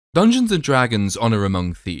Dungeons & Dragons Honor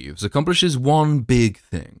Among Thieves accomplishes one big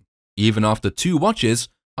thing. Even after 2 watches,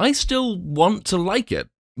 I still want to like it,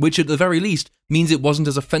 which at the very least means it wasn't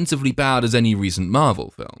as offensively bad as any recent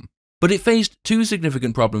Marvel film. But it faced 2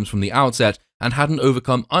 significant problems from the outset and hadn't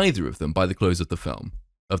overcome either of them by the close of the film.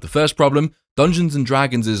 Of the first problem, Dungeons &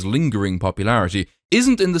 Dragons' lingering popularity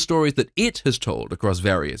isn't in the stories that it has told across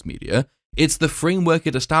various media, it's the framework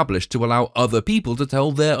it established to allow other people to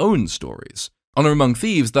tell their own stories. Honor Among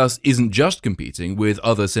Thieves thus isn't just competing with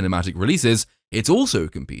other cinematic releases, it's also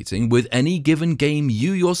competing with any given game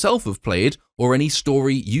you yourself have played or any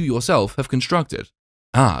story you yourself have constructed.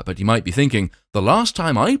 Ah, but you might be thinking, the last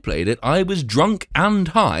time I played it, I was drunk and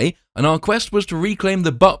high, and our quest was to reclaim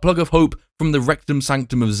the butt plug of hope from the rectum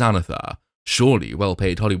sanctum of Xanathar. Surely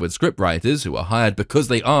well-paid Hollywood scriptwriters, who are hired because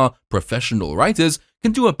they are professional writers,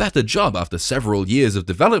 can do a better job after several years of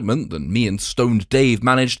development than me and stoned Dave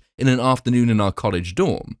managed in an afternoon in our college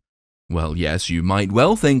dorm. Well, yes, you might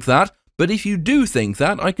well think that, but if you do think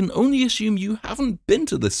that, I can only assume you haven't been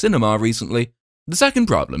to the cinema recently. The second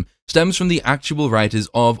problem stems from the actual writers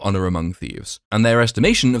of Honor Among Thieves, and their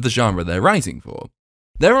estimation of the genre they're writing for.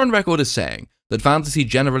 They're on record as saying that fantasy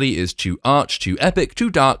generally is too arch, too epic, too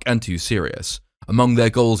dark, and too serious. Among their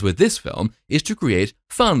goals with this film is to create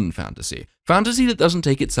fun fantasy. Fantasy that doesn't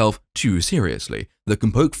take itself too seriously, that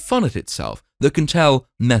can poke fun at itself, that can tell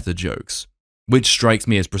meta jokes. Which strikes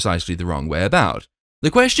me as precisely the wrong way about.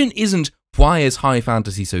 The question isn't, why is high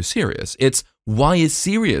fantasy so serious? It's, why is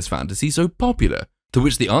serious fantasy so popular? To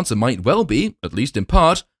which the answer might well be, at least in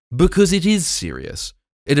part, because it is serious.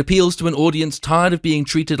 It appeals to an audience tired of being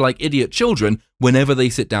treated like idiot children whenever they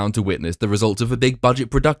sit down to witness the results of a big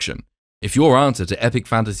budget production. If your answer to epic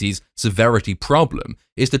fantasy's severity problem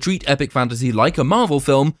is to treat epic fantasy like a Marvel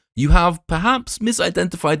film, you have perhaps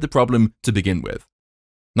misidentified the problem to begin with.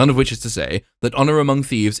 None of which is to say that Honor Among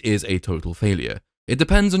Thieves is a total failure. It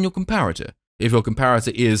depends on your comparator. If your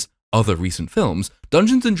comparator is other recent films,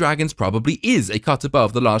 Dungeons & Dragons probably is a cut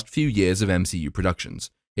above the last few years of MCU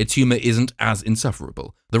productions. Its humor isn't as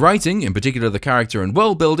insufferable. The writing, in particular the character and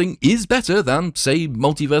world building, is better than, say,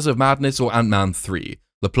 Multiverse of Madness or Ant-Man 3.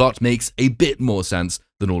 The plot makes a bit more sense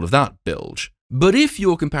than all of that bilge. But if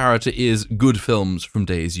your comparator is good films from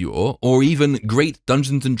days yore, or even great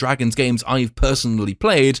Dungeons & Dragons games I've personally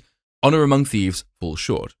played, Honor Among Thieves falls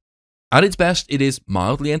short. At its best, it is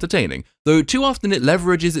mildly entertaining, though too often it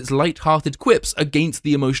leverages its light-hearted quips against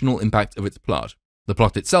the emotional impact of its plot. The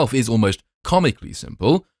plot itself is almost comically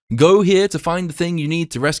simple. Go here to find the thing you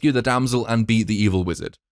need to rescue the damsel and beat the evil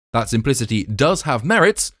wizard. That simplicity does have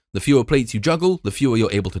merits. The fewer plates you juggle, the fewer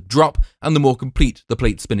you're able to drop, and the more complete the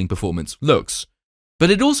plate-spinning performance looks. But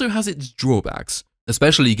it also has its drawbacks,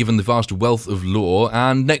 especially given the vast wealth of lore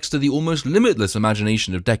and next to the almost limitless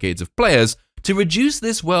imagination of decades of players. To reduce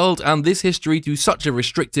this world and this history to such a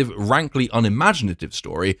restrictive, rankly unimaginative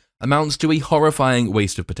story amounts to a horrifying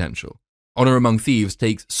waste of potential. Honor Among Thieves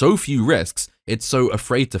takes so few risks, it's so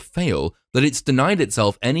afraid to fail, that it's denied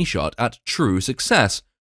itself any shot at true success,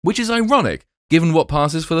 which is ironic, given what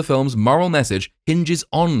passes for the film's moral message hinges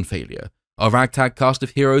on failure. Our ragtag cast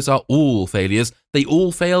of heroes are all failures, they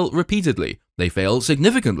all fail repeatedly, they fail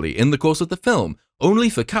significantly in the course of the film, only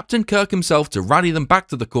for Captain Kirk himself to rally them back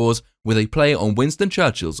to the cause with a play on Winston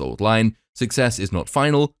Churchill's old line, "Success is not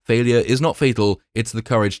final, failure is not fatal, it's the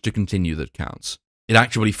courage to continue that counts." It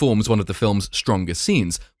actually forms one of the film's strongest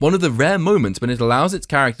scenes, one of the rare moments when it allows its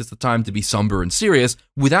characters the time to be somber and serious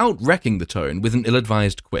without wrecking the tone with an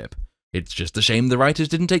ill-advised quip. It's just a shame the writers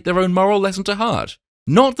didn't take their own moral lesson to heart.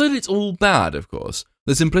 Not that it's all bad, of course.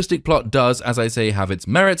 The simplistic plot does, as I say, have its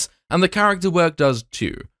merits, and the character work does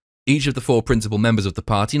too. Each of the 4 principal members of the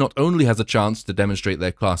party not only has a chance to demonstrate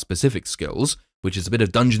their class-specific skills, which is a bit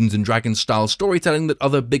of Dungeons & Dragons-style storytelling that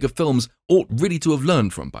other bigger films ought really to have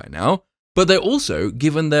learned from by now, but they're also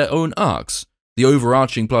given their own arcs. The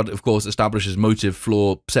overarching plot, of course, establishes motive,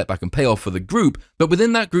 flaw, setback, and payoff for the group, but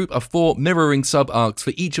within that group are 4 mirroring sub-arcs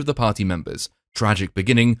for each of the party members. Tragic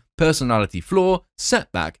beginning, personality flaw,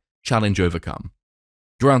 setback, challenge overcome.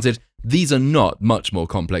 Granted, these are not much more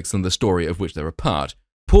complex than the story of which they're a part.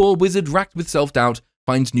 Poor wizard racked with self-doubt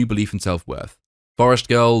finds new belief in self-worth. Forest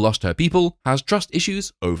girl lost her people, has trust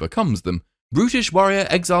issues, overcomes them. Brutish warrior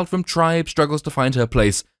exiled from tribe struggles to find her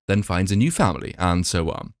place, then finds a new family, and so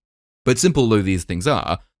on. But simple though these things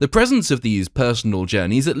are, the presence of these personal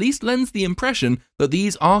journeys at least lends the impression that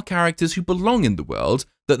these are characters who belong in the world,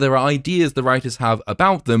 that there are ideas the writers have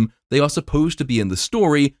about them, they are supposed to be in the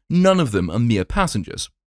story, none of them are mere passengers.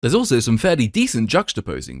 There's also some fairly decent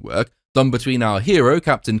juxtaposing work done between our hero,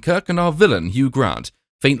 Captain Kirk, and our villain, Hugh Grant,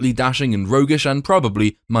 faintly dashing and roguish and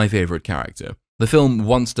probably my favourite character. The film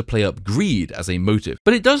wants to play up greed as a motive,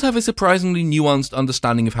 but it does have a surprisingly nuanced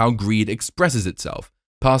understanding of how greed expresses itself,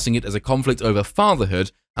 passing it as a conflict over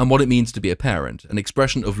fatherhood and what it means to be a parent, an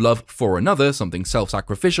expression of love for another, something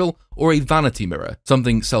self-sacrificial, or a vanity mirror,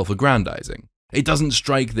 something self-aggrandizing. It doesn't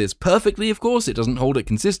strike this perfectly, of course, it doesn't hold it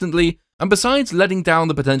consistently, and besides letting down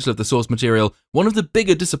the potential of the source material, one of the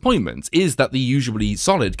bigger disappointments is that the usually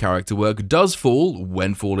solid character work does fall,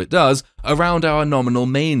 when fall it does, around our nominal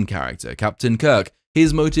main character, Captain Kirk,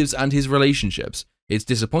 his motives and his relationships. It's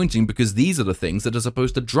disappointing because these are the things that are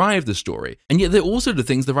supposed to drive the story, and yet they're also the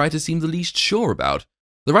things the writers seem the least sure about.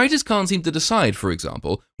 The writers can't seem to decide, for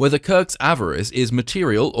example, whether Kirk's avarice is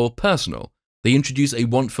material or personal. They introduce a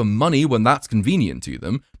want for money when that's convenient to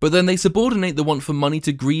them, but then they subordinate the want for money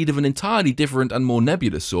to greed of an entirely different and more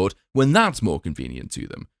nebulous sort when that's more convenient to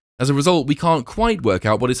them. As a result, we can't quite work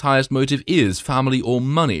out what his highest motive is, family or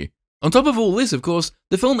money. On top of all this, of course,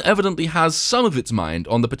 the film evidently has some of its mind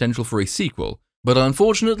on the potential for a sequel, but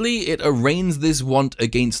unfortunately, it arraigns this want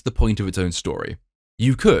against the point of its own story.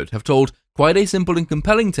 You could have told quite a simple and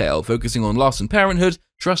compelling tale focusing on loss and parenthood,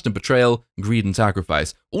 trust and betrayal, greed and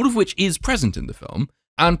sacrifice, all of which is present in the film,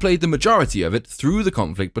 and played the majority of it through the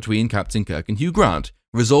conflict between Captain Kirk and Hugh Grant,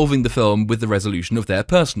 resolving the film with the resolution of their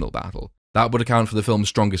personal battle. That would account for the film's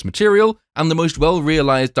strongest material and the most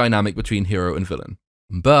well-realized dynamic between hero and villain.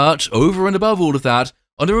 But, over and above all of that,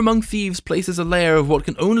 Honor Among Thieves places a layer of what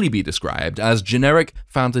can only be described as generic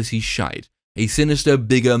fantasy shite. A sinister,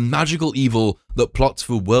 bigger, magical evil that plots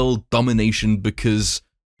for world domination because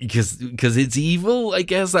it's evil, I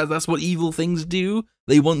guess. That's what evil things do.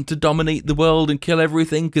 They want to dominate the world and kill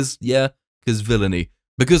everything because villainy.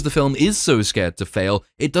 Because the film is so scared to fail,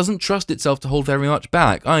 it doesn't trust itself to hold very much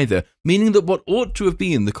back either, meaning that what ought to have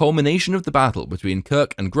been the culmination of the battle between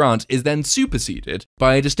Kirk and Grant is then superseded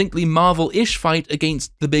by a distinctly Marvel-ish fight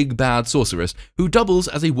against the big bad sorceress, who doubles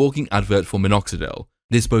as a walking advert for minoxidil.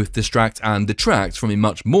 This both distracts and detracts from a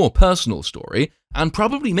much more personal story, and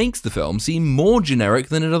probably makes the film seem more generic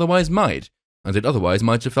than it otherwise might, and it otherwise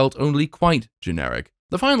might have felt only quite generic.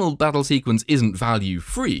 The final battle sequence isn't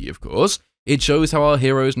value-free, of course. It shows how our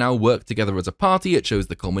heroes now work together as a party, it shows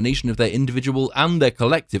the culmination of their individual and their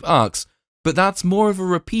collective arcs, but that's more of a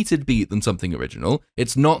repeated beat than something original.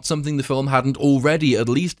 It's not something the film hadn't already at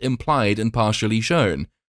least implied and partially shown.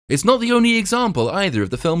 It's not the only example either of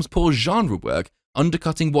the film's poor genre work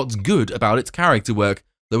undercutting what's good about its character work,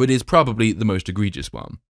 though it is probably the most egregious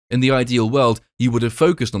one. In the ideal world, you would have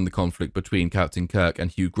focused on the conflict between Captain Kirk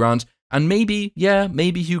and Hugh Grant, and maybe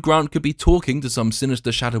Hugh Grant could be talking to some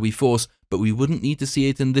sinister shadowy force, but we wouldn't need to see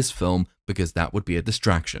it in this film, because that would be a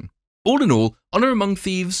distraction. All in all, Honor Among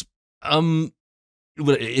Thieves,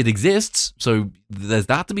 it exists, so there's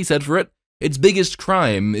that to be said for it. Its biggest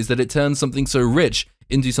crime is that it turns something so rich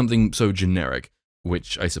into something so generic.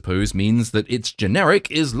 Which I suppose means that it's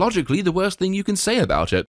generic is logically the worst thing you can say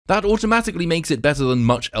about it. That automatically makes it better than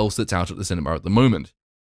much else that's out at the cinema at the moment.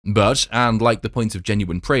 But, and like the points of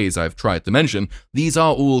genuine praise I've tried to mention, these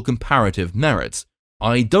are all comparative merits.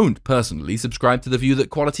 I don't personally subscribe to the view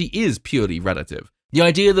that quality is purely relative. The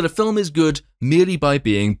idea that a film is good merely by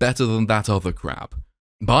being better than that other crap.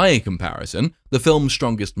 By comparison, the film's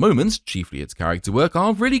strongest moments, chiefly its character work,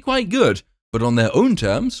 are really quite good. But on their own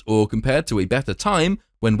terms, or compared to a better time,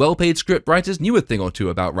 when well-paid scriptwriters knew a thing or two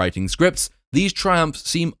about writing scripts, these triumphs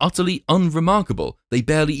seem utterly unremarkable. They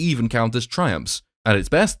barely even count as triumphs. At its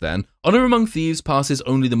best, then, Honor Among Thieves passes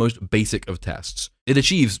only the most basic of tests. It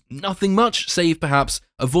achieves nothing much, save perhaps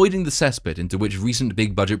avoiding the cesspit into which recent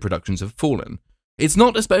big-budget productions have fallen. It's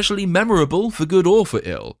not especially memorable for good or for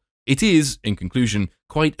ill. It is, in conclusion,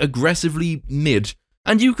 quite aggressively mid,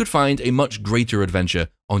 and you could find a much greater adventure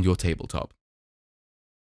on your tabletop.